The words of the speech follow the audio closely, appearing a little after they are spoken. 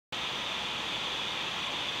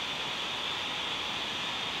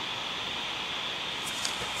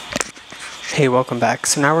Hey, welcome back.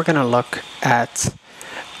 So now we're going to look at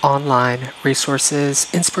online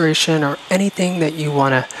resources, inspiration, or anything that you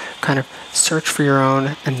want to kind of search for your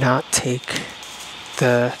own and not take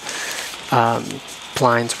the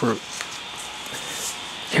blinds route.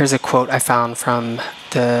 Here's a quote I found from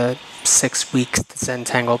the 6 Weeks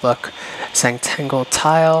Zentangle book. Zentangle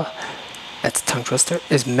tile, that's a tongue twister,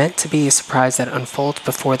 is meant to be a surprise that unfolds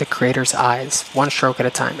before the creator's eyes, one stroke at a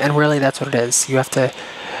time. And really, that's what it is.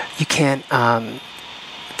 You can't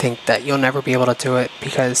think that you'll never be able to do it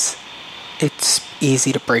because it's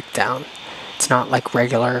easy to break down. It's not like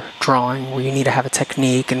regular drawing where you need to have a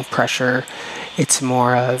technique and pressure. It's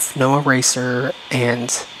more of no eraser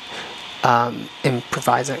and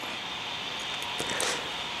improvising.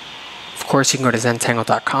 Of course, you can go to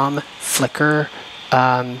zentopia.com. Flickr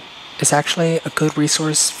is actually a good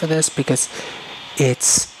resource for this because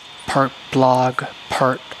it's part blog,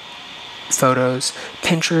 part photos.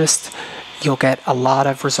 Pinterest, you'll get a lot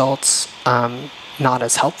of results, not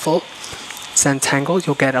as helpful. Zentangle,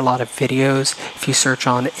 you'll get a lot of videos. If you search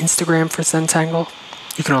on Instagram for Zentangle,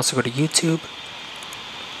 you can also go to YouTube.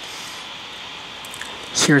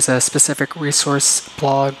 Here's a specific resource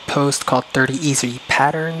blog post called 30 Easy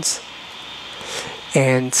Patterns.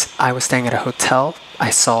 And I was staying at a hotel.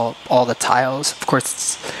 I saw all the tiles. Of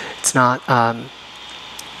course, it's not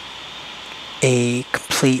a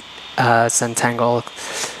complete Zentangle,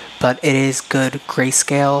 but it is good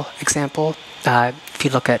grayscale example. If you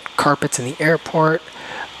look at carpets in the airport,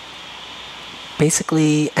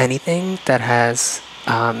 basically anything that has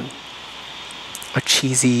a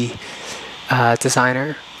cheesy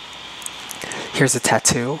designer. Here's a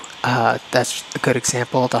tattoo. That's a good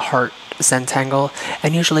example, the heart Zentangle,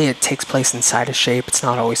 and usually it takes place inside a shape. It's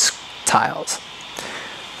not always tiles.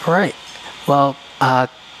 Alright, well,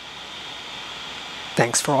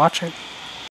 thanks for watching.